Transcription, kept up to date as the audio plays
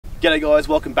G'day guys,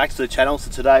 welcome back to the channel.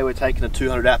 So today we're taking a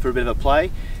 200 out for a bit of a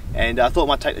play, and I thought I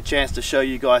might take the chance to show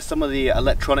you guys some of the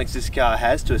electronics this car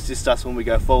has to assist us when we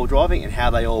go forward driving and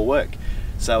how they all work.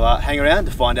 So hang around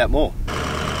to find out more.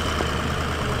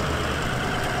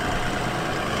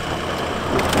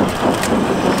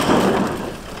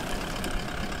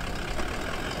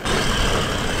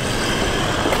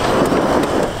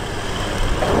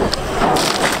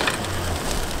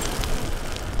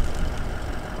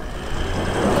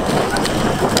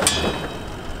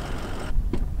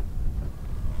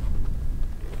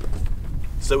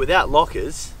 So without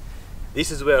lockers, this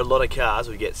is where a lot of cars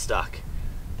would get stuck.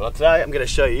 But today I'm going to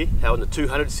show you how in the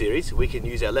 200 series we can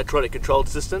use our electronic controlled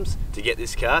systems to get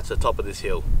this car to the top of this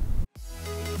hill.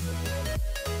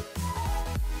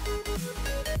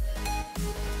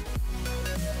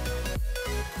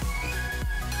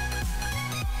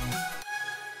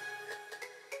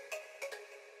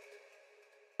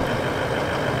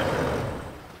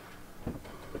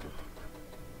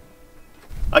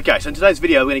 Okay, so in today's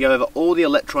video we're going to go over all the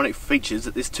electronic features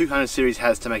that this 200 series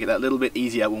has to make it that little bit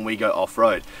easier when we go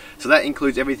off-road. So that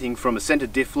includes everything from a center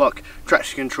diff lock,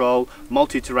 traction control,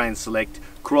 multi-terrain select,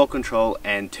 crawl control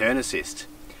and turn assist.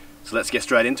 So let's get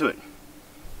straight into it.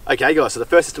 Okay guys, so the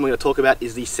first system we're going to talk about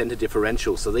is the center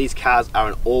differential. So these cars are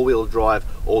an all-wheel drive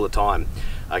all the time.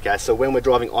 Okay, so when we're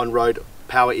driving on-road,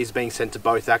 power is being sent to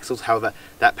both axles, however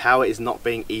that power is not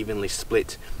being evenly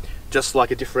split. Just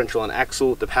like a differential on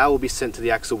axle, the power will be sent to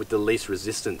the axle with the least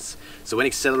resistance. So when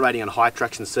accelerating on high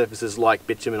traction surfaces like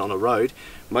bitumen on a road,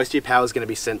 most of your power is going to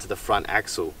be sent to the front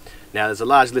axle. Now there's a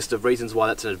large list of reasons why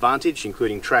that's an advantage,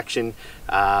 including traction,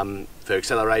 for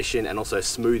acceleration and also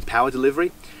smooth power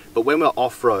delivery. But when we're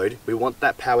off-road, we want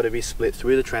that power to be split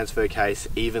through the transfer case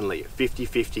evenly,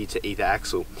 50-50 to either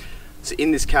axle. So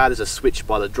in this car there's a switch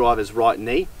by the driver's right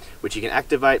knee which you can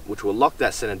activate, which will lock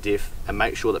that center diff and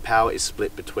make sure that power is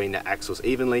split between the axles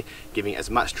evenly, giving as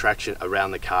much traction around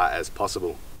the car as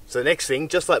possible. So the next thing,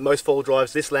 just like most four-wheel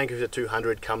drives, this Landcruiser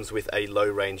 200 comes with a low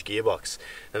range gearbox.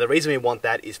 Now the reason we want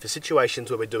that is for situations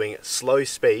where we're doing slow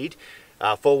speed,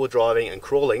 four-wheel driving and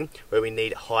crawling, where we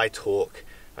need high torque.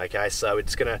 Okay, so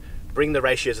it's going to bring the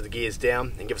ratios of the gears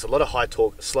down and give us a lot of high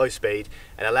torque, slow speed,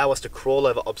 and allow us to crawl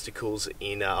over obstacles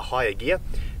in a higher gear,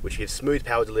 which gives smooth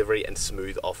power delivery and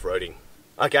smooth off-roading.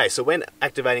 Okay, so when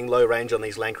activating low range on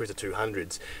these Landcruiser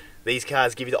 200s, these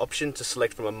cars give you the option to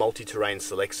select from a multi-terrain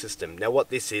select system. Now what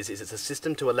this is it's a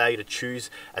system to allow you to choose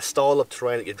a style of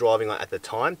terrain that you're driving on at the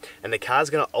time, and the car's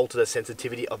going to alter the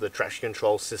sensitivity of the traction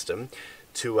control system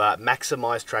to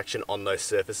maximize traction on those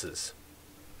surfaces.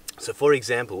 So for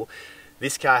example,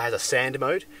 this car has a sand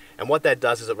mode, and what that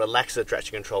does is it relaxes the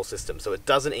traction control system, so it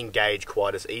doesn't engage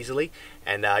quite as easily,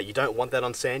 and you don't want that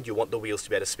on sand. You want the wheels to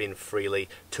be able to spin freely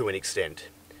to an extent.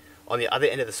 On the other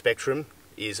end of the spectrum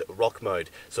is rock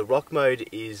mode. So rock mode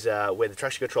is where the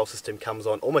traction control system comes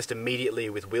on almost immediately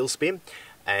with wheel spin,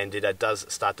 and it does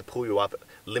start to pull you up,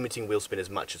 limiting wheel spin as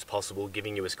much as possible,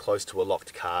 giving you as close to a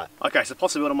locked car. Okay, so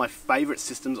possibly one of my favourite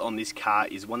systems on this car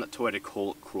is one that Toyota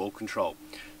call crawl control.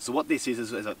 So what this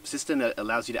is a system that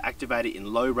allows you to activate it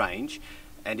in low range,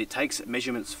 and it takes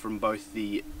measurements from both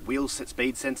the wheel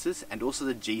speed sensors and also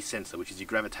the G sensor, which is your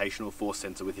gravitational force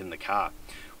sensor within the car.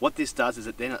 What this does is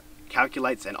it then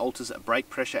calculates and alters brake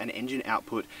pressure and engine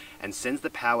output and sends the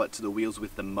power to the wheels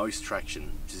with the most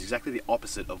traction, which is exactly the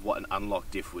opposite of what an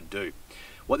unlocked diff would do.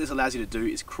 What this allows you to do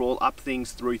is crawl up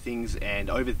things, through things and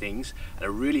over things at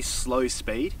a really slow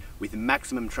speed with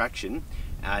maximum traction,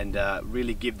 and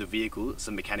really give the vehicle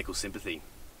some mechanical sympathy.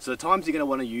 So the times you're going to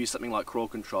want to use something like crawl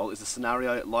control is a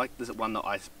scenario like this one that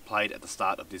I played at the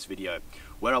start of this video,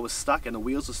 where I was stuck and the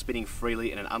wheels were spinning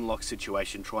freely in an unlocked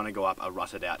situation trying to go up a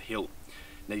rutted out hill.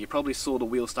 Now you probably saw the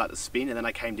wheels start to spin, and then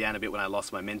I came down a bit when I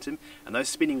lost momentum, and those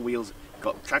spinning wheels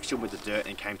got traction with the dirt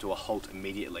and came to a halt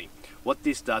immediately. What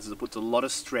this does is it puts a lot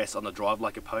of stress on the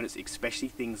drive-like components, especially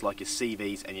things like your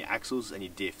CVs and your axles and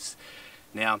your diffs.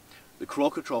 Now the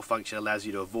crawl control function allows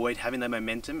you to avoid having the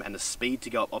momentum and the speed to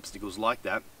go up obstacles like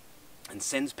that, and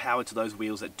sends power to those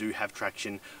wheels that do have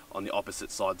traction on the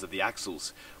opposite sides of the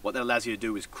axles. What that allows you to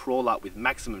do is crawl up with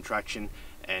maximum traction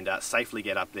and safely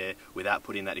get up there without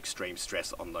putting that extreme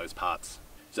stress on those parts.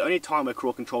 So the only time where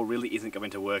crawl control really isn't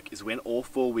going to work is when all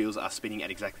four wheels are spinning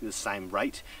at exactly the same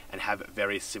rate and have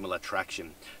very similar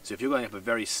traction. So if you're going up a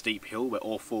very steep hill where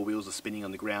all four wheels are spinning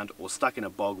on the ground, or stuck in a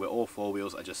bog where all four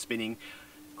wheels are just spinning,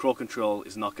 crawl control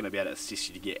is not going to be able to assist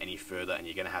you to get any further, and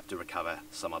you're going to have to recover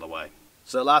some other way.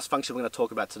 So the last function we're going to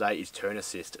talk about today is turn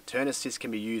assist. Turn assist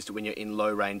can be used when you're in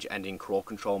low range and in crawl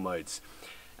control modes.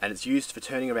 and it's used for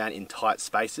turning around in tight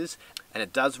spaces, and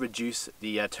it does reduce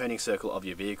the turning circle of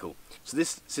your vehicle. So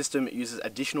this system uses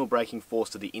additional braking force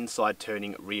to the inside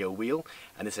turning rear wheel,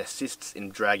 and this assists in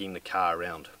dragging the car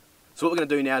around. So what we're going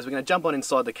to do now is we're going to jump on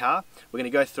inside the car, we're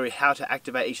going to go through how to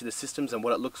activate each of the systems and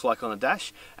what it looks like on a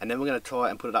dash, and then we're going to try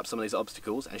and put it up some of these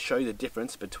obstacles and show you the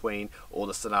difference between all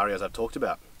the scenarios I've talked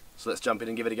about. So let's jump in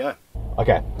and give it a go.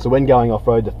 Okay, so when going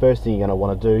off-road, the first thing you're going to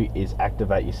want to do is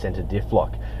activate your centre diff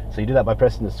lock. So you do that by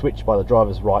pressing the switch by the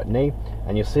driver's right knee,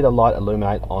 and you'll see the light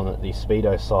illuminate on the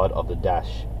speedo side of the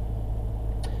dash.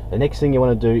 The next thing you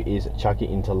want to do is chuck it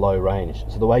into low range.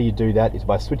 So the way you do that is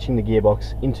by switching the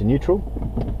gearbox into neutral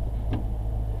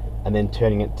and then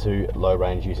turning it to low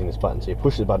range using this button. So you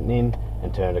push the button in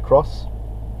and turn it across,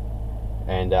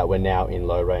 and we're now in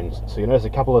low range. So you notice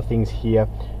a couple of things here.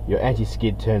 Your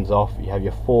anti-skid turns off, you have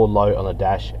your 4 low on the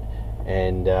dash,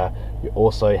 and you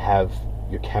also have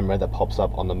your camera that pops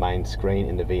up on the main screen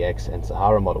in the VX and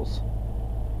Sahara models.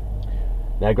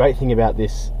 Now, a great thing about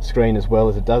this screen as well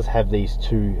is it does have these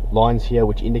 2 lines here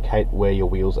which indicate where your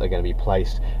wheels are going to be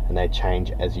placed, and they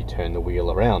change as you turn the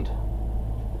wheel around.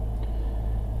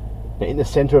 Now, in the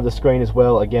center of the screen as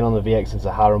well, again on the VX and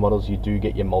Sahara models, you do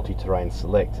get your multi-terrain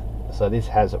select. So this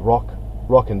has rock,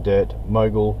 rock and dirt,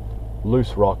 mogul,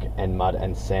 loose rock, and mud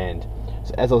and sand.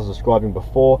 So as I was describing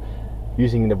before,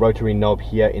 using the rotary knob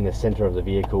here in the center of the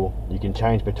vehicle, you can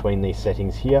change between these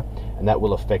settings here, and that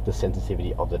will affect the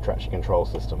sensitivity of the traction control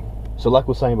system. So like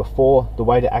we were saying before, the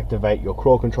way to activate your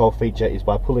crawl control feature is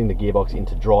by pulling the gearbox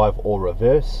into drive or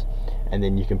reverse, and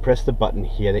then you can press the button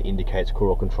here that indicates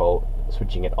crawl control,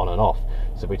 switching it on and off.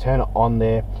 So if we turn it on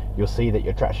there, you'll see that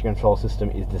your traction control system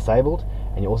is disabled,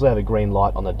 and you also have a green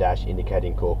light on the dash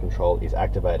indicating crawl control is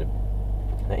activated.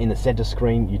 Now, in the center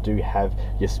screen, you do have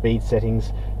your speed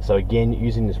settings. So again,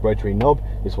 using this rotary knob,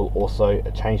 this will also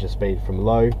change the speed from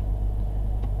low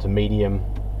to medium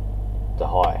to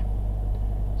high.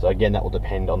 So again, that will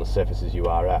depend on the surfaces you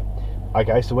are at.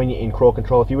 Okay, so when you're in crawl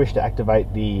control, if you wish to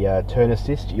activate the turn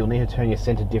assist, you'll need to turn your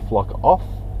center diff lock off.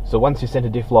 So once your center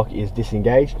diff lock is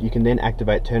disengaged, you can then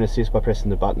activate turn assist by pressing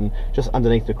the button just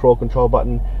underneath the crawl control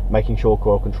button, making sure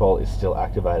crawl control is still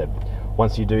activated.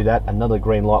 Once you do that, another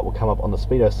green light will come up on the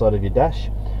speedo side of your dash,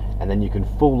 and then you can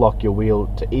full lock your wheel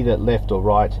to either left or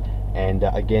right, and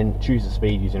again choose the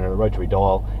speed using a rotary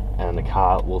dial, and the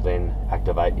car will then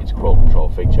activate its crawl control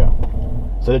feature.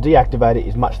 So to deactivate it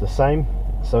is much the same.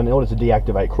 So in order to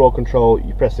deactivate crawl control,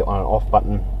 you press the on and off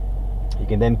button. You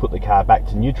can then put the car back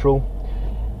to neutral.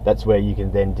 That's where you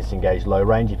can then disengage low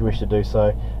range if you wish to do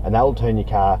so, and that will turn your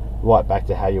car right back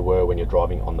to how you were when you're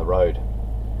driving on the road.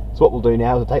 So what we'll do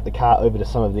now is we'll take the car over to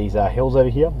some of these hills over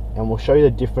here, and we'll show you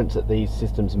the difference that these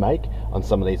systems make on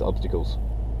some of these obstacles.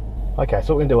 Okay,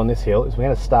 so what we're going to do on this hill is we're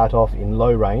going to start off in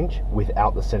low range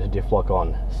without the center diff lock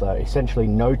on. So essentially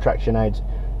no traction aids,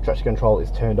 traction control is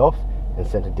turned off, and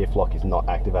center diff lock is not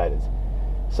activated.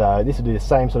 So this will do the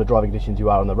same sort of driving conditions you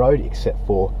are on the road, except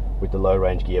for with the low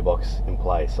range gearbox in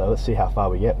place. So let's see how far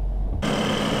we get.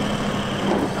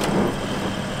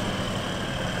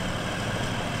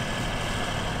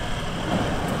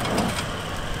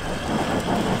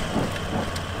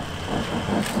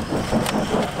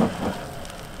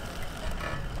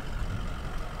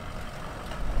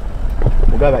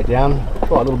 We'll go back down,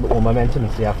 try a little bit more momentum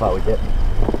and see how far we get.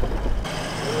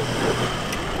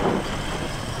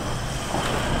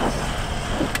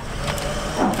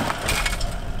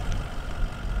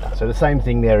 So the same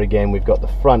thing there again, we've got the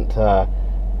front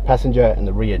passenger and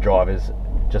the rear drivers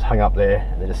just hung up there,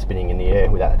 and they're just spinning in the air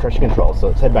without traction control. So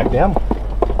let's head back down.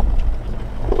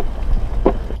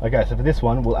 Okay, so for this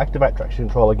one, we'll activate traction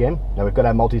control again. Now we've got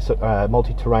our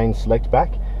multi-terrain select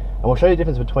back, and we'll show you the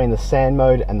difference between the sand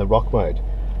mode and the rock mode.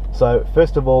 So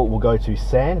first of all, we'll go to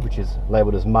sand, which is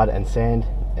labeled as mud and sand,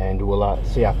 and we'll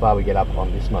see how far we get up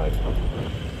on this mode.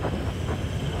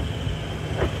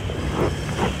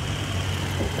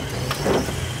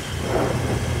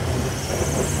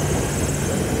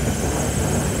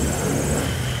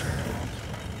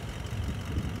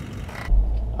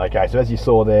 Okay, so as you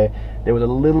saw there was a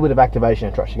little bit of activation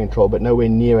of traction control, but nowhere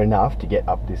near enough to get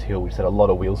up this hill. We just had a lot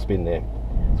of wheel spin there.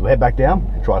 So we'll head back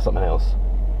down and try something else.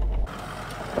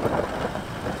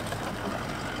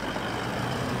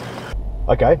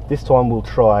 Okay, this time we'll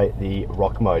try the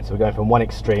rock mode. So we're going from one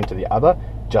extreme to the other,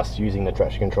 just using the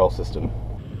traction control system.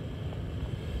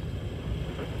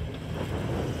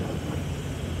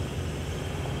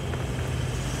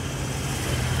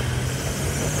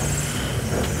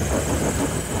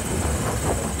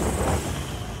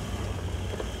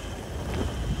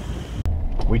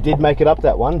 We did make it up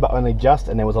that one, but only just,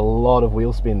 and there was a lot of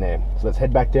wheel spin there. So let's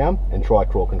head back down and try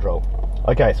crawl control.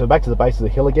 Okay, so back to the base of the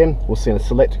hill again. We'll see in a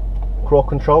select crawl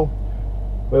control.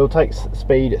 We'll take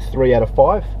speed 3 out of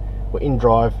 5. We're in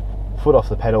drive, foot off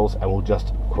the pedals, and we'll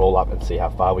just crawl up and see how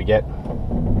far we get.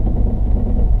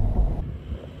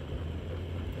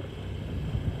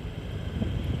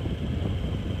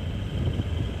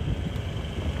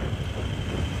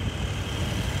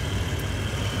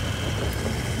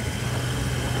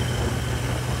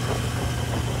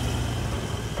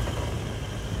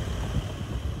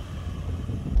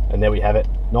 And there we have it,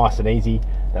 nice and easy.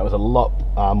 That was a lot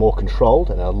more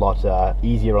controlled and a lot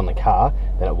easier on the car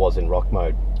than it was in rock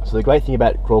mode. So the great thing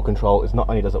about crawl control is not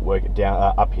only does it work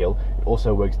down uphill, it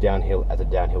also works downhill as a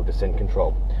downhill descent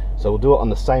control. So we'll do it on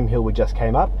the same hill we just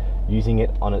came up, using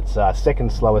it on its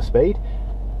second slower speed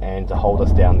and to hold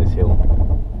us down this hill.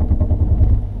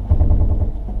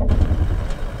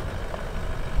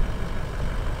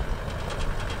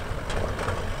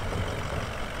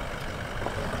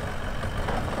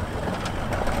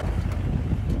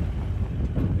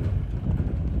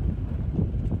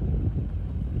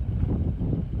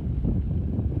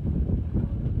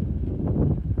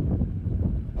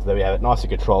 So there we have it, nice and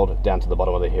controlled down to the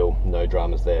bottom of the hill, no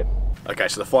dramas there. Okay,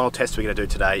 so the final test we're going to do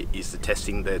today is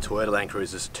testing the Toyota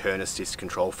Landcruiser's turn assist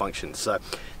control function. So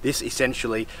this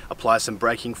essentially applies some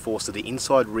braking force to the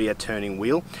inside rear turning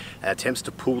wheel and attempts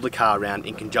to pull the car around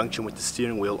in conjunction with the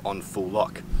steering wheel on full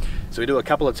lock. So we do a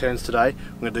couple of turns today.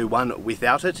 We're going to do one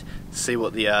without it, see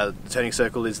what the turning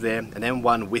circle is there, and then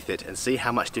one with it and see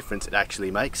how much difference it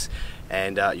actually makes,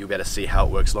 and you'll be able to see how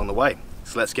it works along the way.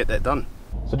 So let's get that done.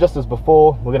 So just as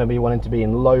before, we're going to be wanting to be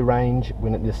in low range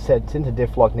when the center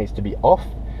diff lock needs to be off.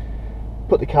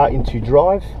 Put the car into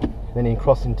drive, then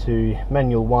cross into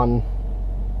manual 1,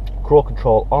 crawl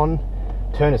control on,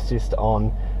 turn assist on,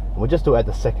 and we'll just do it at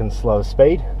the second slowest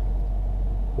speed.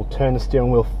 We'll turn the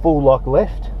steering wheel full lock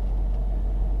left,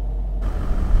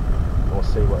 and we'll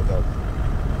see what it does.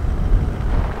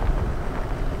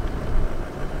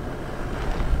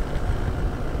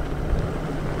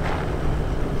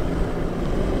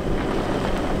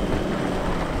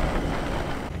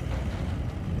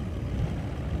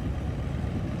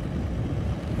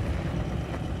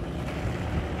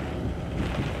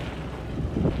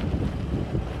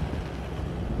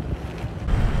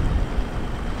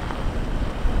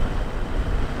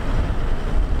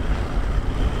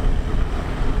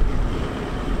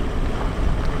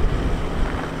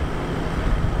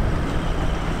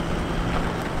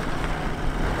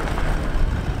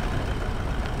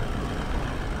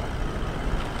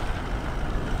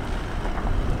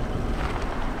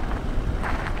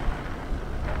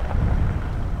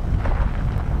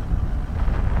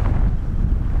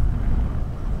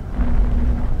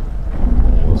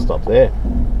 Stop there.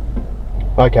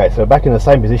 Okay, so back in the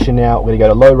same position now. We're going to go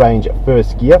to low range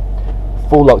first gear,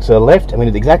 full lock to the left, and we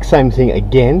do the exact same thing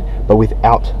again, but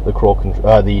without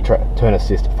the turn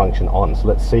assist function on. So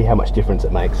let's see how much difference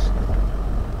it makes.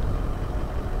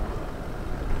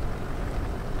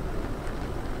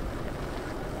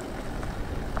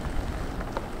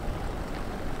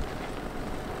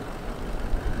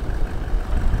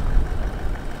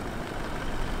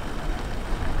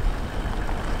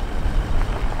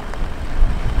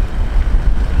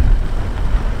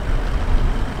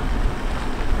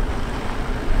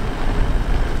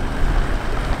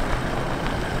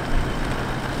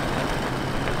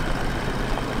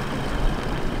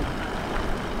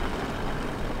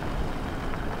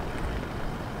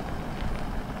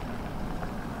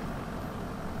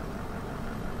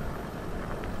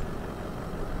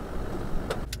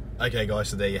 Okay guys,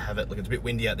 so there you have it. Look, it's a bit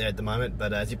windy out there at the moment,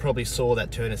 but as you probably saw,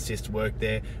 that turn assist work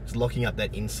there. It was locking up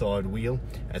that inside wheel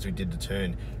as we did the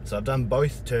turn. So I've done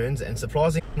both turns, and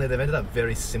surprisingly they've ended up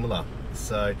very similar.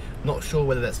 So not sure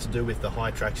whether that's to do with the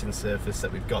high traction surface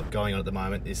that we've got going on at the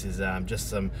moment. This is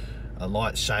just a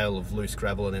light shale of loose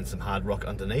gravel and then some hard rock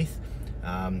underneath.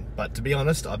 But to be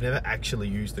honest, I've never actually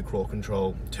used the crawl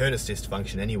control turn assist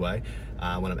function anyway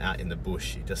when I'm out in the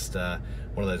bush. Just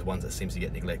one of those ones that seems to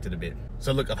get neglected a bit.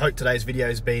 So look, I hope today's video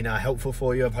has been helpful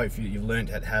for you. I hope you've learned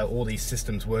how all these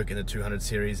systems work in the 200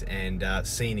 series and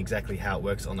seen exactly how it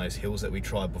works on those hills that we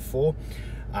tried before.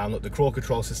 Look, the crawl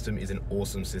control system is an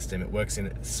awesome system. It works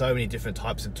in so many different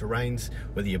types of terrains,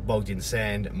 whether you're bogged in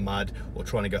sand, mud, or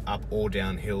trying to go up or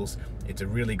down hills. It's a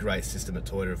really great system that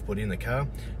Toyota have put in the car,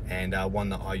 and one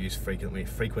that I use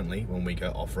frequently when we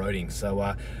go off-roading.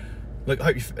 So Look, I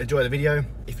hope you enjoyed the video.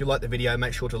 If you like the video,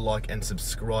 make sure to like and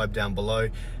subscribe down below,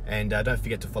 and don't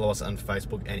forget to follow us on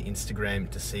Facebook and Instagram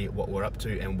to see what we're up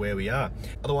to and where we are.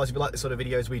 Otherwise, if you like this sort of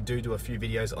videos, we do a few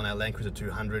videos on our Landcruiser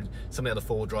 200, some of the other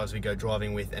four-wheel drives we go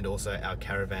driving with, and also our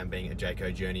caravan being a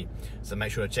Jayco journey. So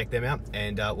make sure to check them out,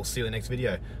 and we'll see you in the next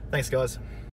video. Thanks, guys.